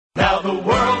while the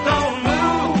world don't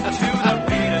move to the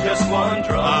beat of just one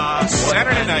drum.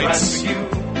 Saturday nights. For you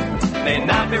may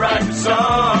not be right for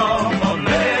some. A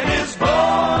man is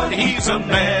born, he's a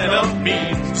man of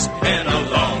means, and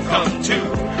along come two.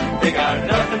 They got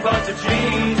nothing but the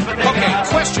genes, but they got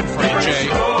question for you, Jay.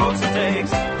 Strokes it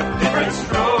takes, different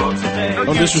strokes it takes.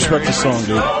 Don't disrespect the song,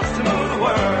 dude.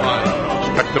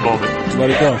 Respect the moment. Just let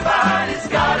it go. Everybody's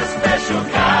got a special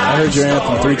kind. I heard your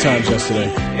anthem 3 times yesterday.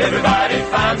 Everybody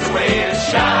finds a way to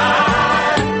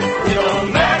shine. It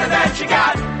don't matter that you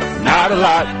got not a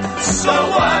lot. So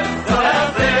what? They'll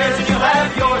have theirs and you'll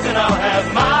have yours and I'll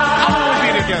have mine. How will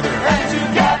we be together? And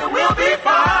together we'll be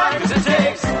fine. 'Cause it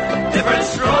takes different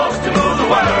strokes to move the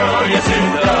world. Yes, it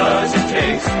does. It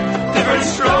takes different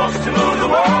strokes to move the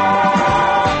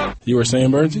world. You were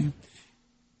saying, Bernstein?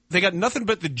 They got nothing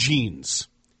but the genes.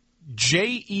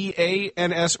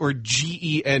 Jeans or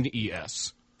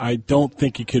Genes? I don't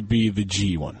think it could be the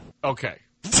G one. Okay.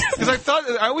 Because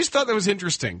I always thought that was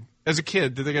interesting as a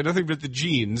kid that they got nothing but the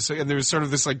genes, and there was sort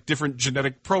of this like different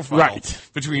genetic profile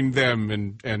between them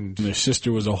and their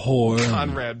sister was a whore.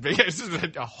 Conrad. This is a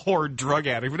whore drug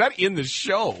addict, but not in the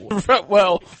show.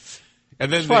 Well,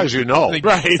 and then as far as you know,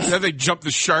 Then they jumped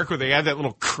the shark where they had that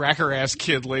little cracker ass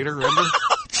kid later. Remember?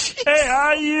 Hey,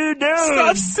 how you doing?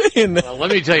 Stop saying that. Well, let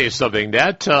me tell you something.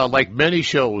 That, like many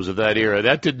shows of that era,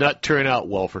 that did not turn out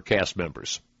well for cast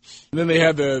members. And then they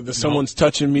had the someone's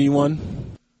touching me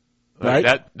one.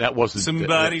 Right? That wasn't.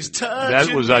 Somebody's touching.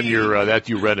 That was on your. That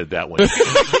you rented that one.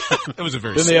 That was a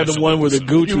very. Then they had the one where the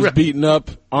Gooch was beating up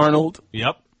Arnold.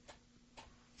 Yep.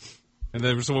 And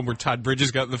there was the one where Todd Bridges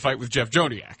got in the fight with Jeff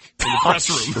Joniak in the press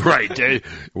room. Right.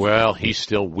 Well, he's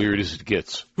still weird as it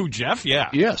gets. Who, Jeff? Yeah.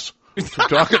 Yes. We're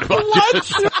talking about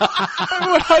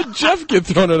what? How'd Jeff get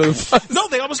thrown out of the fight? No,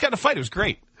 they almost got in a fight. It was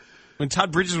great. When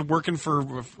Todd Bridges was working for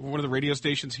one of the radio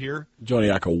stations here.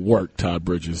 Joniak will work Todd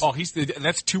Bridges. Oh,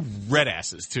 that's 2 red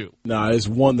asses, too. Nah, there's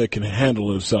one that can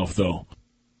handle himself, though.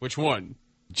 Which one?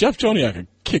 Jeff Joniak could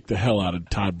kick the hell out of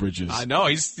Todd Bridges. I know.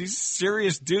 He's a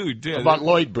serious dude. How about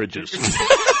Lloyd Bridges?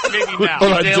 Maybe now.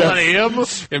 Him?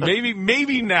 And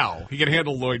maybe now he can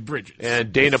handle Lloyd Bridges.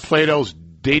 And Dana Plato's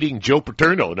dating Joe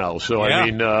Paterno now. So, I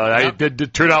mean, it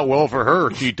did turn out well for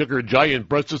her. She took her giant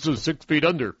breasts to 6 feet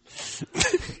under.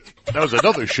 That was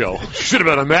another show. Should have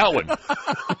been on that one.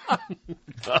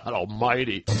 God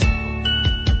almighty.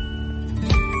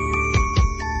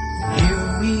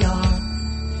 Here we are,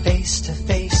 face to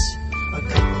face, a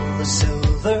couple of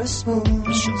silver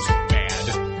spoons. Bad.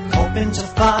 Hoping to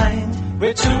find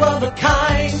we're 2 of a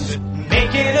kind.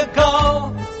 Making it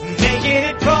go, making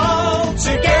it grow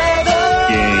together.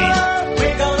 Yay.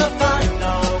 We're gonna find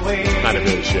our way. Kind of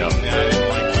good show. Yeah, I didn't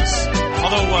like this.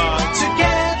 Although,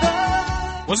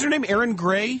 together. wasn't her name Erin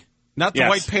Gray? Not the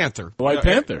White Panther. The White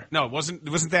Panther. No, it wasn't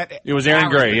that. It was Erin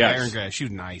Gray, yes. Erin Gray. She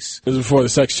was nice. It was before the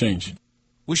sex change.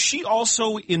 Was she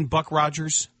also in Buck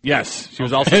Rogers? Yes, she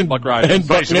was also in Buck Rogers. And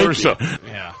Vice versa.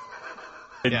 Yeah.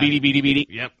 And Beady Beady Beady.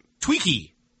 Yep.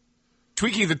 Tweaky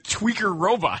the tweaker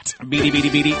robot. Beady Beady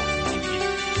Beady.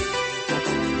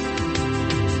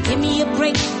 Give me a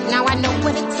break, now I know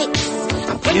what it takes.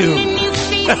 I'm putting a new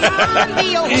face on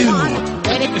the old one.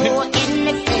 Ready for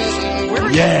anything.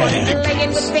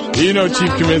 Yeah. You know Chief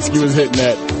Kaminsky was hitting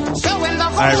that.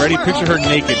 All right, ready? Picture her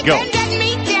naked. Go. What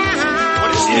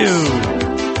is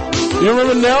this? You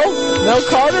remember Nell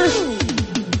Carter?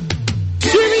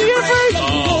 Give me a break.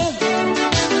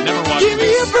 Never watched Give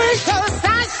me a break.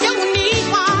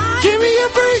 Give me a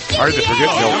break. Hard to forget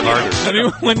Nell Carter. I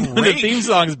mean, when the theme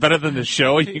song is better than the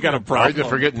show, you got a problem. Hard to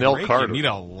forget Nell Carter. You need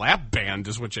a lap band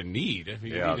is what you need. You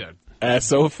need a That's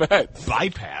so fat.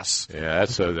 bypass. Yeah,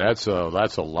 that's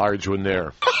a large one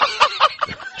there.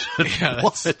 Yeah,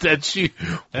 That's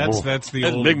that's the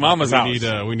That's old Big Mama's house.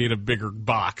 We need a bigger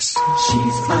box. She's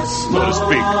a so to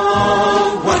speak.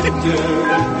 wonder,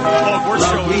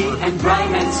 lovely and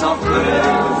bright and soft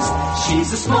curves.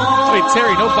 She's a small. Wait,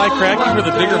 Terry, no buy cracky for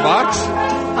the bigger box?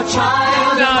 A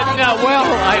child. No, well,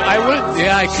 I went,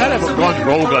 I kind of gone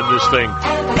rogue on this thing.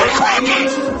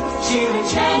 She'll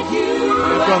enchant you.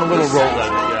 I've gone a little rogue on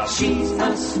it, yeah. She's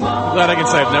a small. Glad I can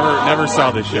say I've never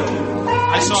saw this show.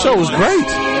 I saw The show was great.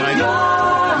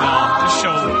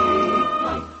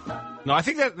 No, I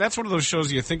think that's one of those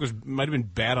shows you think might have been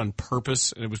bad on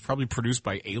purpose, and it was probably produced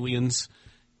by aliens.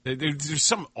 There's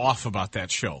something off about that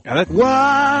show. Yeah,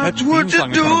 What would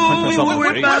you do with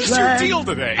my What's your deal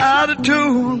today?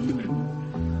 attitude?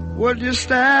 Would you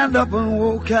stand up and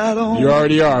walk out on You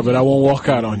already are, but I won't walk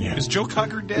out on you. Is Joe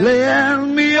Cocker dead?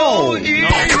 Lend me your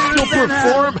ears Still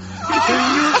perform.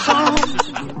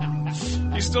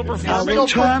 He's still I've performing. been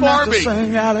trying not to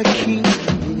sing out of key.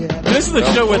 Yeah. This is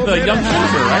the show with Young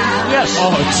Finfer, right? Yes.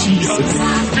 Oh, Jesus.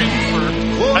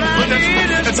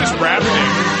 That's his rap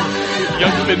name.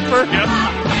 Young Finfer? Yep.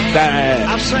 That.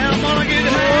 I say I'm gonna get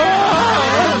it.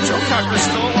 Joe Cocker's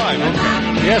still alive.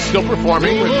 Okay. Yeah, still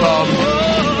performing with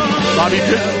Bobby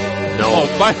Pitt. No.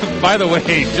 Oh, by the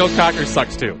way, Joe Cocker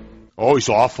sucks too. Oh, he's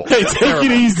awful. Hey, take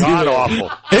it easy. God man.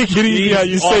 awful. Take it easy how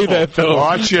you say that, though.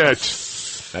 Watch it.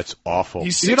 That's awful.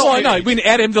 He's You know what? No, we can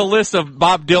add him to the list of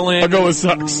Bob Dylan, I'll go with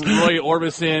sucks. Roy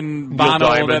Orbison, Bono,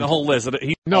 Diamond. that whole list.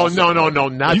 No,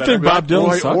 not You think Bob Dylan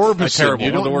Roy sucks? Orbison. Terrible.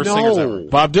 You One of the don't worst know. singers ever.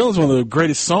 Bob Dylan's one of the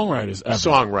greatest songwriters ever.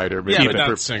 Songwriter, but, Yeah, but, but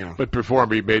not singer. but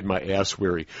performer, he made my ass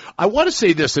weary. I want to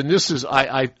say this, and this is,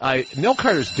 Nell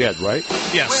Carter's dead, right?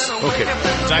 Yes. Okay.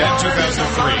 Died in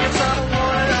 2003.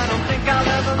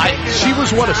 She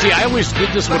was one of, I always did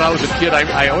this when I was a kid.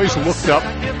 I always looked up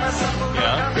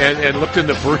Yeah. and looked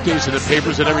into birthdays and the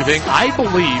papers and everything. I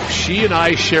believe she and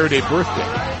I shared a birthday.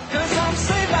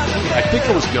 I think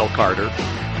it was Nell Carter.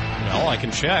 Well, I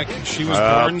can check. She was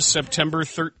born September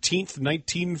 13th,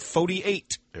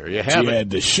 1948. There you She have it. had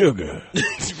the sugar.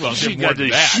 Well, She more got than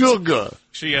the that. sugar.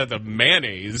 She had the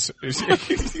mayonnaise.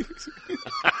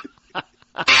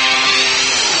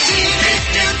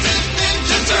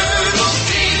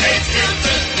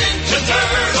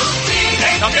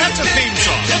 Now that's a theme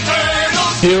song.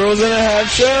 Heroes in a half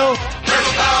shell.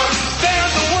 They're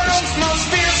the world's most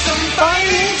fearsome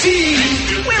fighting team.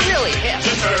 We're really hip.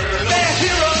 They're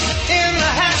heroes in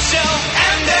the half shell,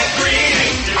 and they're green.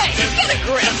 Hey, get a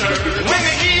grip. When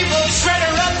the evil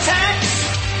shredder attacks,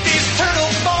 these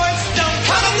turtle boys don't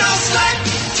cut 'em no slack.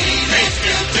 Teenage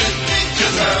Mutant Ninja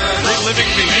Turtles. Reliving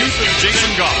the youth of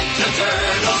Jason Goff.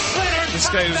 This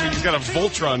guy he's got a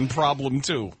Voltron problem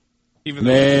too. Even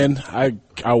though Man,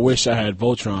 I wish I had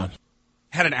Voltron.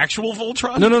 had an actual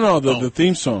Voltron. No, the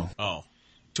theme song. Oh,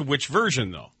 to which version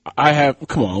though? I have.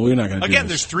 Come on, we're not gonna do Again,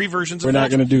 this. there's three versions. We're of not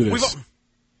Voltron. gonna do this. We've-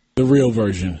 The real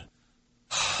version.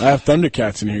 I have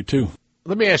Thundercats in here too.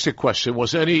 Let me ask you a question.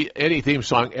 Was any theme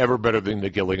song ever better than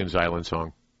the Gilligan's Island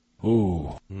song?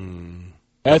 Ooh,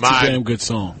 that's Come a on. damn good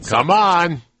song. Come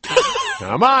on.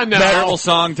 Come on now. Terrible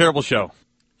song, terrible show.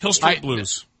 Hill Street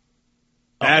Blues.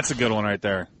 That's a good one right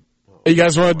there. You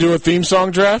guys want to do a theme song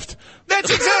draft? That's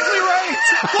exactly right.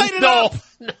 Light it No. up.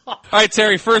 All right,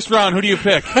 Terry, first round, who do you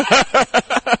pick?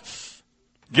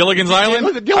 Gilligan's Island?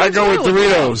 I Gilligan's go with Island.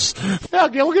 Doritos. Yeah,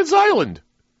 Gilligan's Island.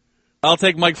 I'll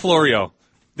take Mike Florio.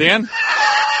 Dan?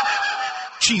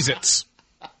 Cheez-Its.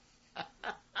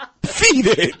 Feed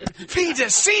it. Feed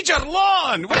it. Seed your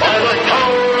lawn. By the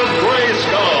power of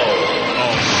Grayskull.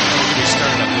 Oh, don't get me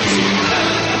started on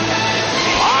this.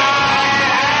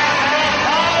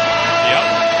 Yep.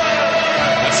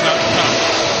 That's not the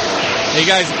time. Hey,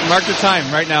 guys, mark the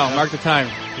time right now. Mark the time.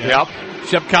 Yep.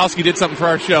 Shepkowski did something for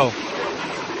our show.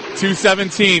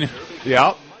 2:17.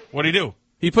 Yep. What do you do?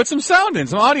 He put some sound in,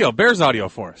 some audio, Bears audio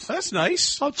for us. That's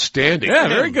nice. Outstanding. Yeah,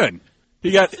 very good.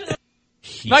 He got.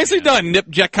 Nicely done, Nip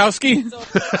Jackowski.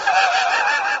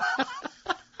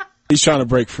 He's trying to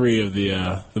break free of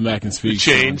the Mac and Speed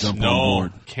chains? jump on No,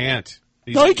 board. can't.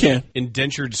 He's No, he can.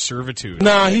 indentured servitude.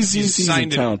 Nah, he's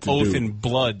signed a an talented oath dude. in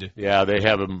blood. Yeah, they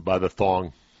have him by the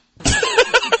thong.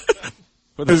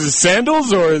 Is it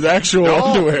sandals or is it actual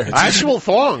underwear? Actual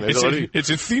thong. It's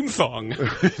a theme song.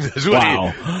 That's what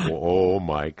Wow. Oh,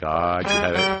 my God.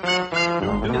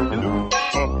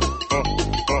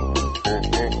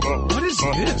 What is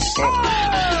this?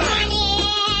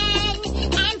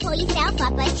 And pull yourself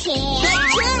up a chair.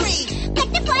 Let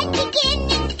the fun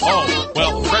begin. Oh,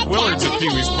 well, Fred Willard's at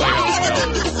Pee-wee's Playhouse now.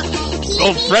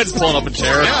 Oh, Fred's pulling up a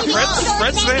chair. Yeah,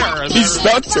 Fred's there. He's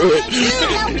stuck to it.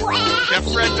 Yeah,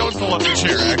 Fred, don't pull up the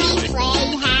chair, actually.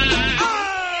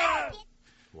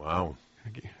 Wow.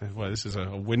 Well, this is a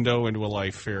window into a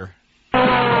life here.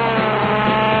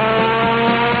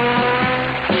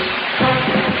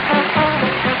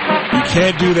 You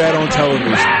can't do that on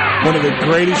television. One of the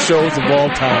greatest shows of all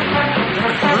time.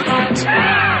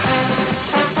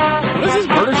 What is this,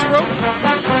 Murder, She Wrote?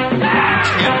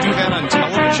 Can't do that on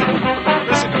television?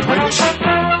 Is it British?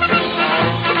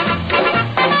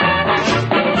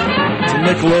 It's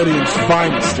Nickelodeon's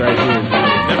finest right here.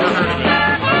 Never heard of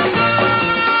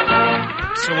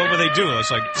it. So what would they do?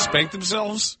 It's like spank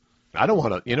themselves? I don't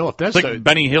want to, if that's It's like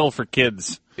Benny Hill for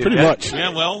kids. Pretty much. Yeah,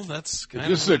 well, that's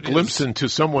kind This is of a what it glimpse into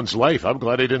someone's life. I'm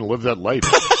glad I didn't live that life.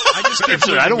 I just can't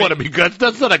I don't want to be good.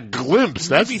 That's not a glimpse.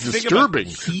 That's disturbing.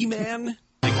 He-Man,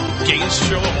 the gayest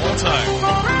show of all time.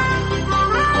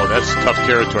 Oh, that's tough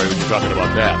territory when you're talking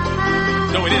about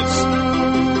that. No, it is.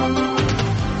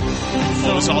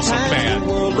 Oh, it's also bad.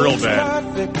 Real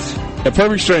bad. Yeah,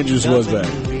 Perfect Strangers was bad.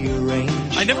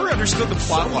 I I never understood the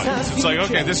plot lines. It's like,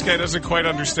 okay, this guy doesn't quite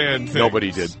understand things.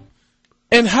 Nobody did.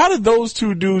 And how did those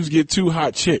two dudes get two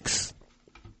hot chicks?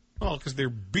 Well, because they're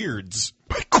beards.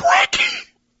 Cracky.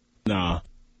 Nah.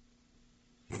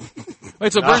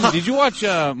 Wait, so Bernstein, did you watch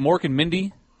Mork and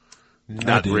Mindy?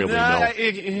 Not really, no.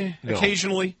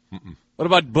 Occasionally. Mm-mm. What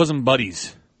about Bosom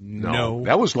Buddies? No.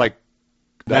 That was like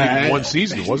not even one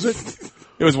season, was it?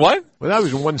 It was what? Well, that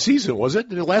was one season, was it?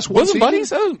 The last one Bosom season? Buddies?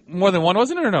 That was more than one,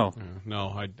 wasn't it, or no? No,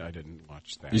 I didn't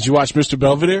watch that. Did you watch Mr.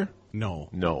 Belvedere? No.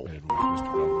 No. I didn't watch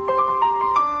Mr. Belvedere.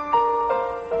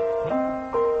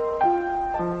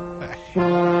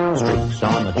 Streaks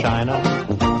on the china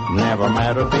never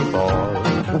mattered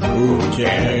before. Who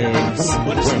cares?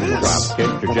 What is this?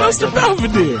 Mr.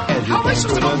 Belvedere. How am I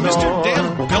supposed to know Mr.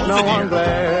 Damn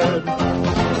Belvedere?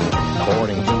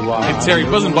 And Terry,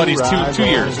 Bosom Buddies, 2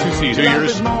 years, 2 seasons. 2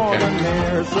 years? Is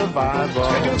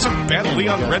I doing some bad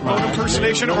Leon Redbone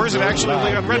impersonation, or is it actually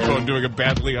Leon Redbone doing a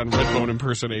bad Leon Redbone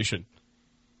impersonation?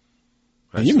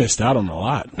 You missed out on a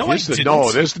lot. No, I didn't.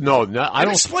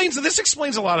 This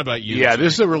explains a lot about you. Yeah,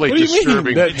 this is a really What do you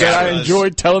disturbing mean? That I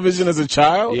enjoyed television as a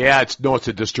child? Yeah, it's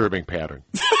a disturbing pattern.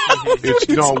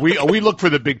 We look for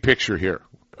the big picture here.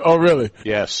 Oh, really?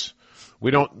 Yes. We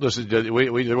don't listen.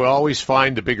 We always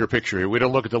find the bigger picture here. We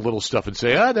don't look at the little stuff and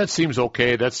say, that seems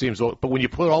okay. But when you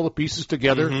put all the pieces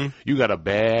together, you got a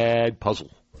bad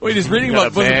puzzle. Wait, just reading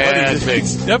about Bosom Buddies,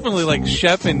 it's definitely like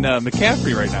Shep and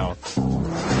McCaffrey right now.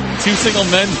 2 single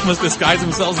men must disguise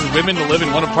themselves as women to live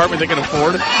in one apartment they can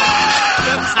afford.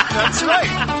 That's right.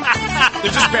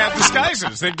 They're just bad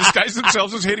disguises. They disguise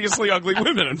themselves as hideously ugly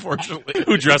women, unfortunately.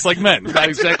 Who dress like men. Not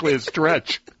exactly a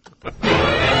stretch. It's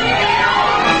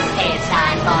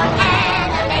time for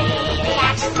animated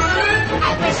action.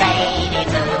 And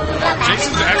Mercedes to the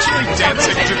Jason's actually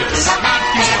dancing to this.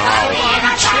 He's probably on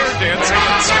a chair dancing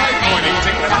and sky pointing,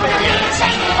 taking that little dance.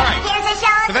 All right.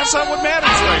 But that's not what matters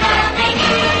right now.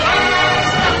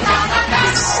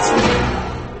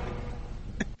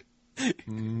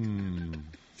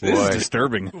 This is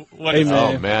disturbing. Hey, man.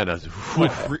 Oh, man.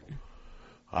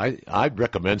 I'd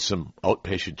recommend some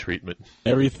outpatient treatment.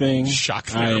 Everything.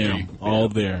 Shock I therapy. am all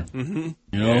there. Mm-hmm.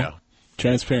 You know? Yeah.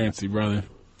 Transparency, brother.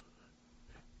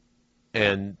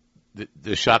 And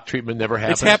the shock treatment never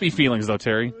happened. It's happy feelings, though,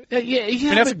 Terry. Yeah,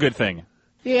 And that's a good thing.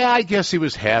 Yeah, I guess he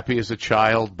was happy as a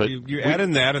child, but You add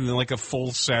in that, and then like a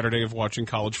full Saturday of watching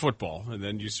college football, and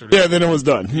then you sort of Yeah, then it was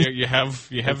done. you have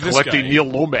this collecting guy. Neil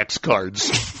Lomax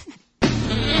cards.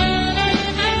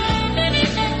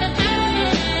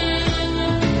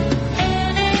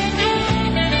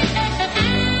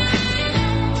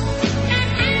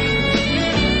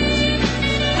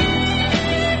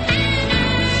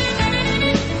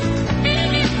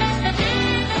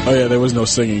 Oh, yeah, there was no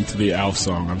singing to the Alf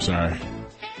song. I'm sorry.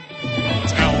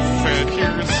 It's Alf, and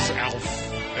here's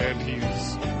Alf, and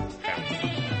he's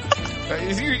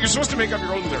Alf. You're supposed to make up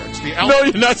your own lyrics. The Alf. No,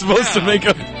 you're not supposed to make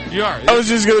up. You are. I was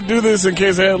just going to do this in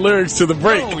case I had lyrics to the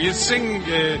break. No, you sing,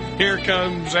 here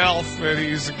comes Alf, and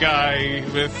he's a guy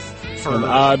with fur. An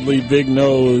oddly big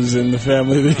nose in the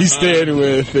family that he's staying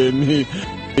with, and he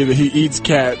eats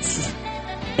cats,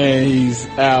 and he's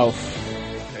Alf.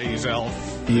 He's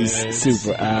Alf. He's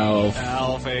super Alf.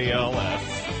 Alf, A-L-F.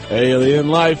 Alien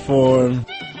life form.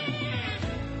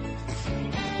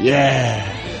 Yeah.